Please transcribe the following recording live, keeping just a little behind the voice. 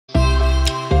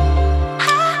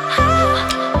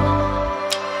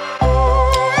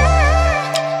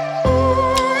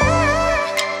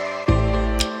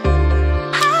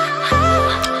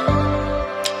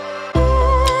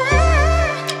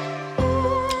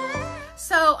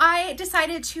I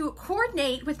decided to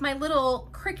coordinate with my little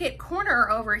Cricut corner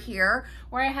over here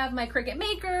where I have my Cricut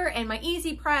Maker and my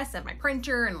Easy Press and my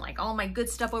printer and like all my good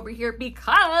stuff over here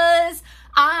because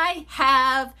I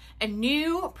have a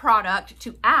new product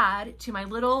to add to my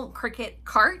little Cricut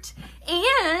cart,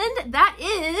 and that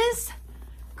is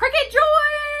Cricut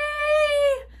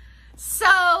Joy! So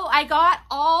I got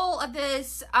all of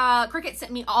this, Cricut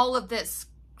sent me all of this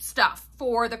stuff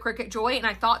for the Cricut Joy, and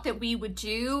I thought that we would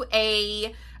do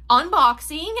a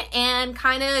unboxing and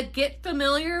kind of get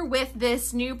familiar with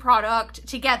this new product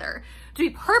together. To be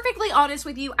perfectly honest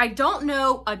with you, I don't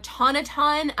know a ton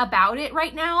about it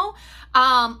right now,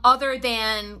 other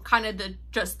than kind of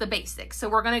just the basics. So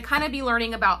we're going to kind of be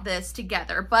learning about this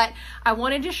together, but I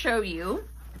wanted to show you,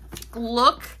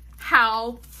 look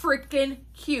how freaking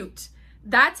cute.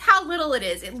 That's how little it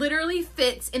is. It literally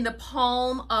fits in the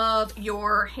palm of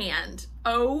your hand.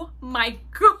 Oh my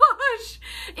gosh.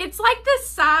 It's like the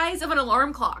size of an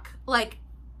alarm clock. Like,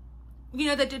 you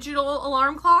know, the digital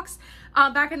alarm clocks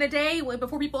back in the day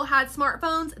before people had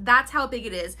smartphones. That's how big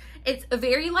it is. It's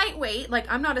very lightweight.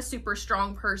 Like, I'm not a super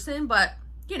strong person, but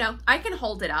you know, I can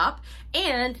hold it up.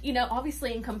 And, you know,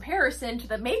 obviously in comparison to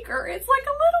the Maker, it's like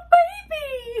a little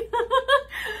baby.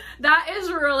 That is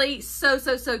really so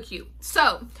cute.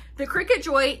 So the Cricut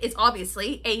Joy is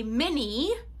obviously a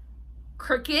mini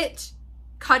Cricut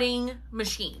cutting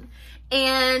machine.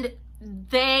 And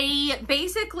they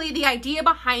basically, the idea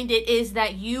behind it is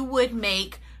that you would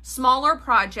make smaller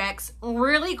projects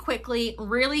really quickly,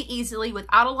 really easily,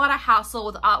 without a lot of hassle,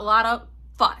 without a lot of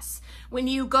fuss. When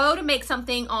you go to make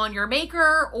something on your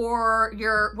Maker or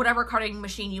your whatever cutting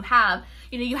machine you have,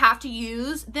 you know, you have to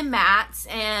use the mats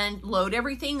and load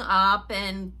everything up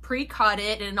and pre-cut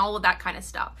it and all of that kind of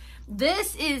stuff.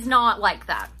 This is not like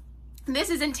that. This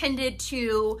is intended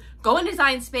to go in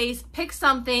Design Space, pick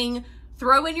something,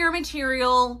 throw in your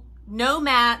material, no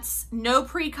mats, no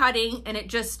pre-cutting, and it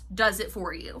just does it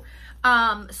for you.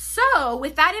 So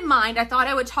with that in mind, I thought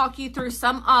I would talk you through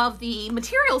some of the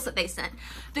materials that they sent.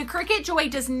 The Cricut Joy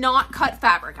does not cut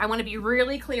fabric. I want to be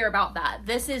really clear about that.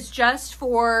 This is just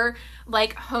for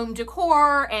like home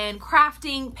decor and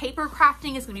crafting. Paper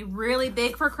crafting is going to be really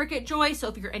big for Cricut Joy. So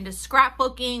if you're into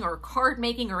scrapbooking or card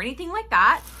making or anything like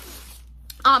that.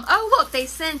 Oh look, they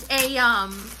sent a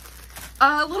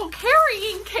little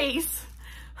carrying case.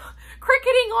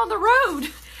 Cricketing on the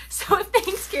road. So if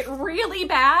things get really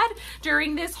bad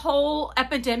during this whole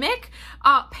pandemic,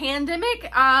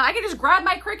 I can just grab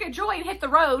my Cricut Joy and hit the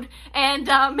road and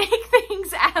make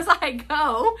things as I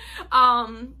go.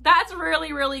 That's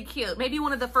really cute. Maybe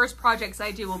one of the first projects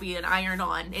I do will be an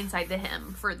iron-on inside the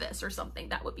hem for this or something.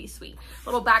 That would be sweet.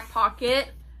 Little back pocket.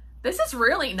 This is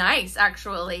really nice,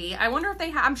 actually. I wonder if they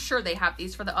have, I'm sure they have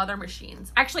these for the other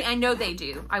machines. Actually, I know they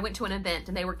do. I went to an event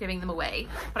and they were giving them away,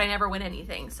 but I never win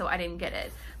anything, so I didn't get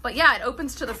it. But yeah, it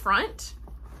opens to the front.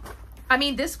 I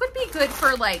mean, this would be good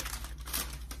for like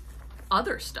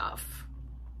other stuff.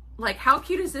 Like, how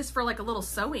cute is this for like a little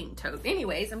sewing tote?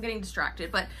 Anyways, I'm getting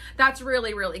distracted, but that's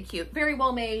really cute. Very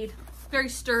well made, very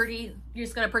sturdy. You're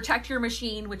just gonna protect your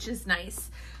machine, which is nice.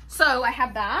 So I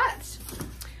have that.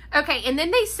 Okay, and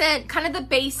then they sent kind of the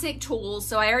basic tools.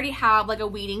 So I already have like a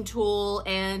weeding tool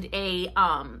and a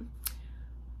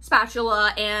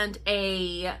spatula and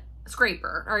a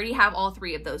scraper. I already have all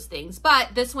three of those things, but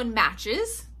this one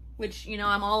matches, which, you know,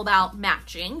 I'm all about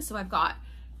matching. So I've got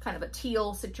kind of a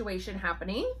teal situation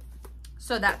happening.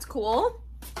 So that's cool.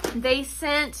 They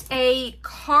sent a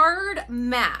card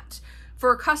mat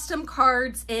for custom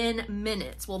cards in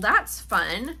minutes. Well, that's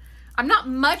fun. I'm not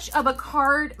much of a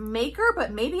card maker,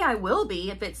 but maybe I will be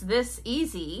if it's this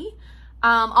easy.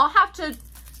 I'll have to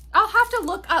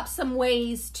look up some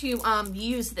ways to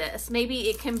use this. Maybe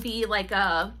it can be like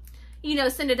a, you know,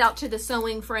 send it out to the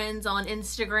sewing friends on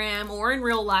Instagram or in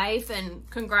real life and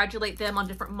congratulate them on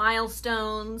different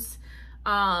milestones.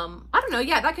 I don't know.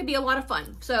 Yeah, that could be a lot of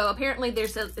fun. So apparently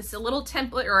there's it's a little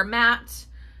template or a mat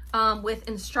with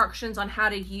instructions on how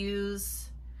to use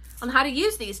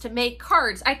these to make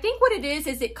cards. I think what it is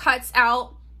it cuts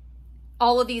out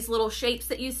all of these little shapes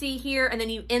that you see here, and then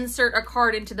you insert a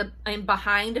card into the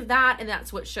behind of that, and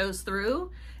that's what shows through.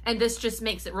 And this just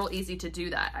makes it real easy to do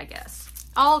that, I guess.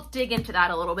 I'll dig into that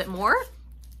a little bit more.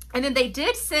 And then they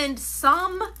did send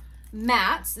some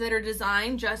mats that are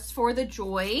designed just for the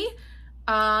Joy.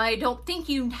 I don't think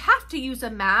you have to use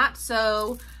a mat,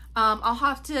 so I'll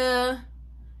have to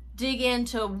dig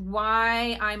into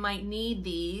why I might need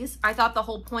these. I thought the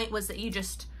whole point was that you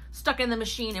just stuck in the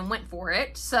machine and went for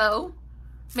it. So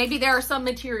maybe there are some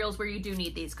materials where you do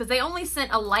need these, because they only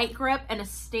sent a light grip and a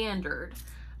standard.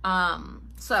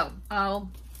 So I'll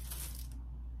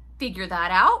figure that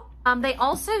out. They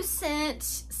also sent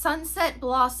Sunset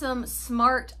Blossom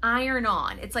Smart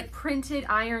Iron-On. It's like printed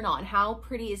iron-on. How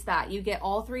pretty is that? You get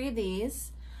all 3 of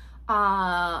these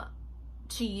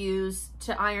to use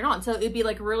to iron on. So it'd be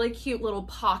like a really cute little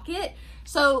pocket.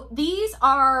 So these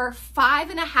are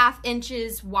 5.5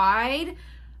 inches wide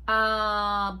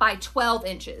by 12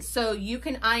 inches. So you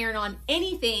can iron on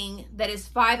anything that is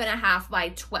 5.5 by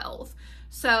 12.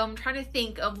 So I'm trying to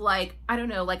think of like, I don't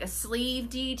know, like a sleeve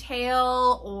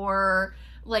detail or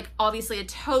like obviously a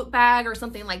tote bag or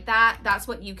something like that. That's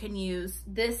what you can use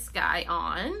this guy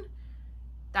on.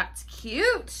 That's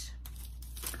cute.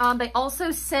 They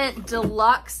also sent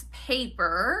deluxe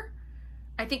paper.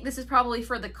 I think this is probably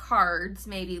for the cards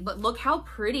maybe, but look how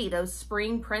pretty those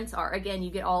spring prints are. Again,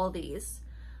 you get all of these.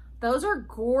 Those are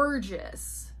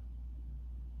gorgeous.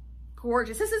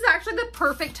 Gorgeous. This is actually the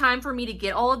perfect time for me to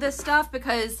get all of this stuff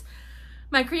because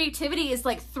my creativity is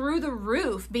like through the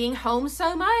roof being home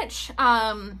so much.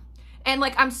 And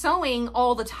like I'm sewing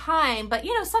all the time, but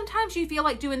you know, sometimes you feel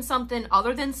like doing something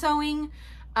other than sewing.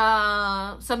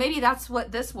 So maybe that's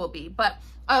what this will be. But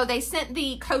oh, they sent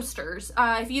the coasters.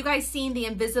 If you guys seen the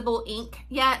invisible ink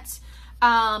yet,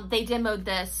 they demoed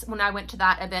this when I went to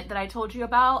that event that I told you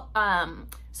about.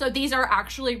 So these are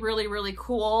actually really, really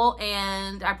cool.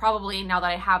 And I probably, now that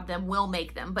I have them, will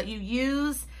make them. But you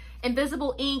use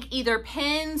invisible ink, either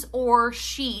pens or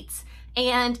sheets,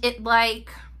 and it like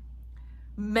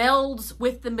melds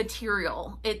with the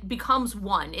material. It becomes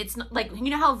one. It's not like, you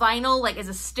know how vinyl like is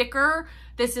a sticker?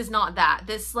 This is not that.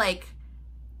 This like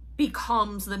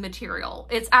becomes the material.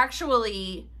 It's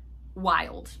actually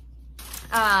wild.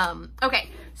 Okay,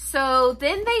 so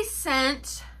then they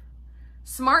sent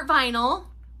smart vinyl,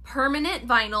 permanent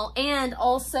vinyl, and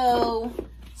also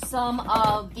some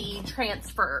of the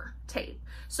transfer tape.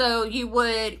 So you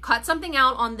would cut something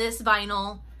out on this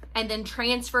vinyl and then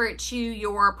transfer it to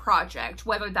your project,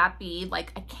 whether that be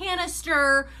like a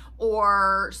canister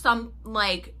or some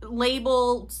like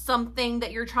label, something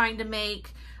that you're trying to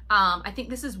make. I think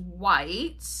this is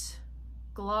white,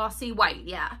 glossy white,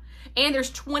 yeah. And there's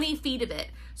 20 feet of it.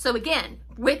 So again,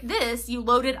 with this, you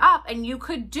load it up and you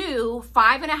could do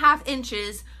 5.5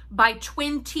 inches by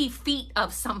 20 feet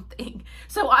of something.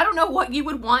 So I don't know what you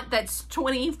would want that's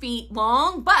 20 feet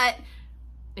long, but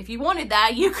if you wanted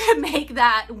that, you could make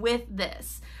that with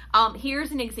this.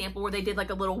 Here's an example where they did like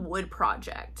a little wood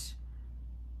project.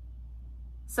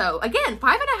 So again,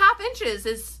 5.5 inches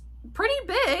is pretty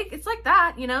big. It's like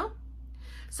that, you know?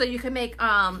 So you can make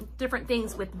different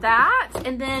things with that.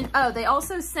 And then, oh, they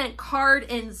also sent card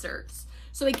inserts.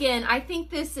 So again, I think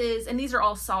this is, and these are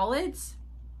all solids.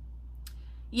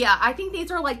 Yeah, I think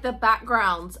these are like the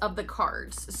backgrounds of the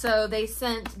cards. So they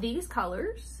sent these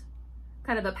colors,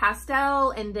 kind of a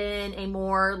pastel, and then a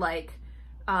more like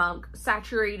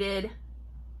saturated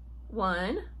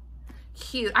one.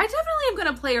 Cute. I definitely am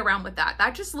gonna play around with that.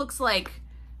 That just looks like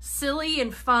silly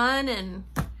and fun and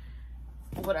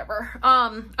whatever.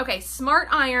 Okay, smart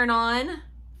iron-on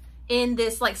in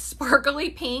this like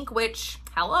sparkly pink, which,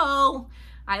 hello,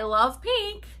 I love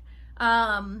pink. So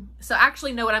I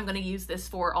actually know what I'm going to use this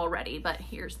for already, but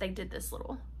they did this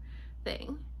little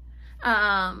thing,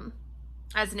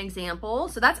 as an example.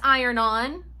 So that's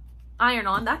iron-on,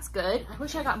 that's good. I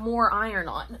wish I got more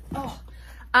iron-on. Oh.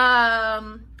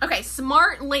 Okay,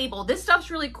 smart label. This stuff's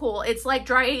really cool. It's like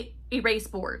dry erase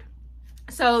board.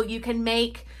 So you can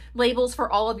make labels for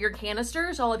all of your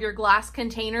canisters, all of your glass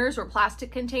containers or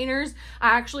plastic containers.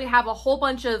 I actually have a whole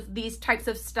bunch of these types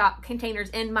of stock containers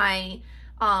in my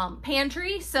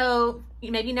pantry, so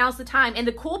maybe now's the time. And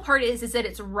the cool part is that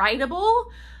it's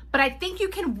writable, but I think you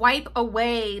can wipe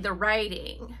away the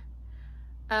writing.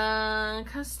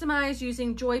 Customize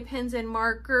using Joy pens and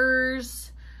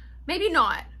markers. Maybe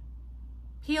not.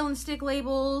 Peel and stick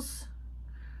labels.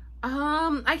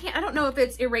 I don't know if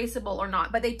it's erasable or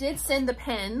not, but they did send the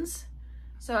pens.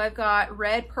 So I've got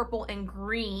red, purple, and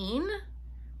green.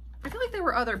 I feel like there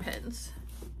were other pens.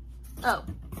 Oh,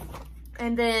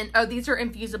 and then, oh, these are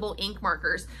infusible ink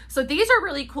markers. So these are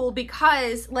really cool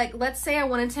because, like, let's say I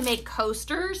wanted to make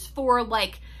coasters for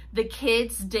like the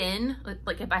kids' den,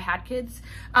 like if I had kids,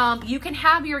 you can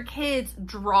have your kids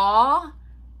draw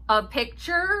a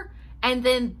picture and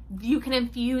then you can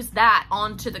infuse that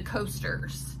onto the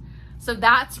coasters. So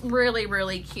that's really,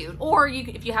 really cute. Or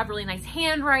if you have really nice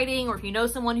handwriting, or if you know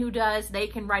someone who does, they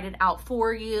can write it out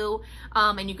for you.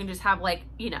 And you can just have like,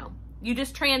 you know, you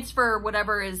just transfer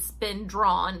whatever has been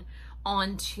drawn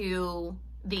onto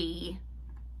the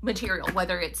material,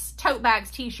 whether it's tote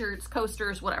bags, t-shirts,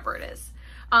 coasters, whatever it is.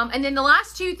 And then the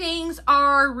last two things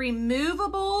are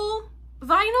removable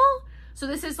vinyl. So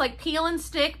this is like peel and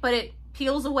stick, but it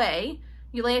peels away.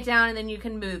 You lay it down and then you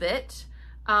can move it.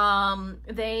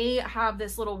 They have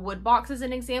this little wood box as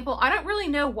an example. I don't really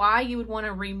know why you would want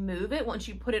to remove it once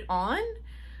you put it on,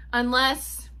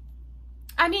 unless,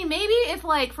 I mean, maybe if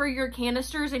like for your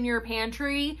canisters in your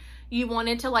pantry, you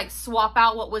wanted to like swap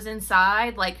out what was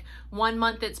inside, like 1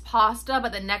 month it's pasta,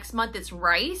 but the next month it's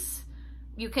rice.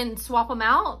 You can swap them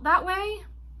out that way.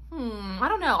 I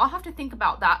don't know. I'll have to think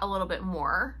about that a little bit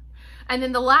more. And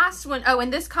then the last one, oh,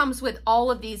 and this comes with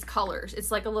all of these colors. It's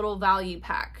like a little value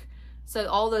pack. So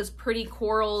all those pretty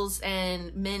corals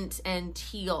and mint and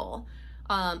teal.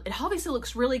 It obviously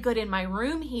looks really good in my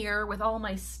room here with all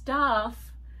my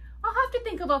stuff. I'll have to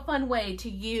think of a fun way to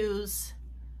use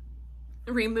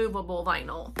removable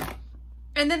vinyl.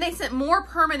 And then they sent more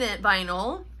permanent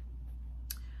vinyl.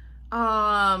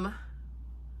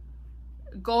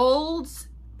 Gold,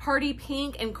 party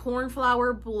pink, and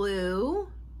cornflower blue.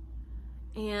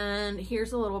 And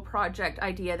here's a little project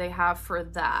idea they have for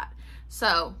that.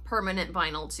 So permanent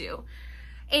vinyl too.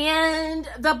 And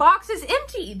the box is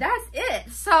empty. That's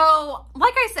it. So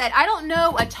like I said, I don't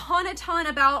know a ton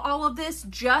about all of this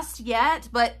just yet,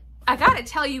 but I gotta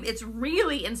tell you, it's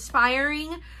really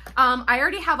inspiring. I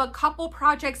already have a couple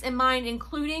projects in mind,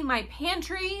 including my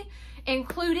pantry,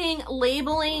 including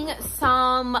labeling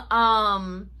some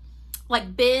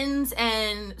like bins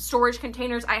and storage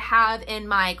containers I have in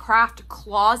my craft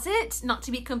closet, not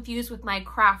to be confused with my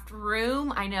craft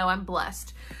room. I know, I'm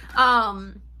blessed.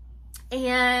 And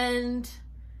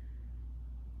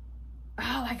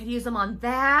oh, I could use them on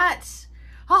that.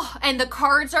 Oh, and the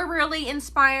cards are really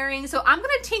inspiring. So I'm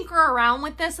gonna tinker around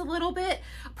with this a little bit,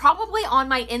 probably on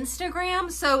my Instagram.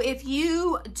 So if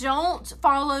you don't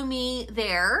follow me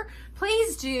there,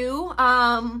 please do.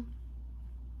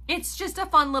 It's just a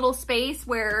fun little space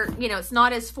where, you know, it's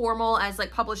not as formal as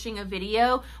like publishing a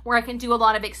video, where I can do a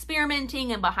lot of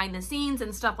experimenting and behind the scenes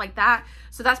and stuff like that.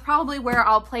 So that's probably where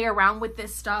I'll play around with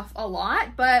this stuff a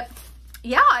lot. But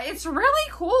yeah, it's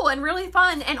really cool and really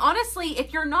fun. And honestly,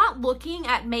 if you're not looking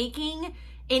at making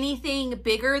anything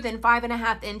bigger than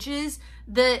 5.5 inches,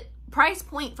 the price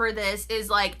point for this is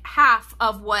like half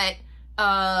of what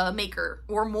Maker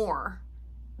or more.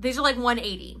 These are like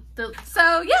 $180.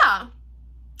 So yeah.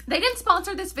 They didn't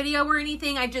sponsor this video or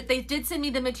anything. They did send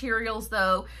me the materials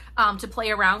though, to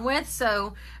play around with.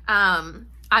 So I'm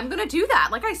gonna do that.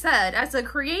 Like I said, as a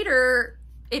creator,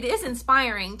 it is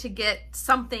inspiring to get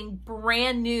something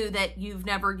brand new that you've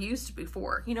never used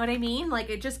before. You know what I mean? Like,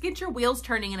 it just gets your wheels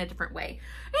turning in a different way.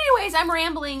 Anyways, I'm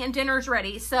rambling and dinner's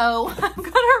ready, so I'm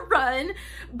gonna run.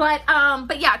 But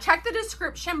yeah, check the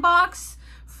description box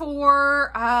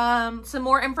for some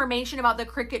more information about the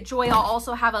Cricut Joy. I'll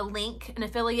also have a link, an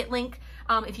affiliate link.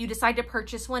 If you decide to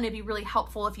purchase one, it'd be really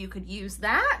helpful if you could use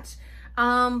that.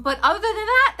 But other than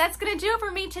that, that's gonna do it for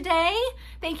me today.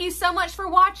 Thank you so much for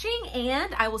watching,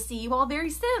 and I will see you all very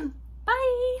soon.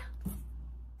 Bye.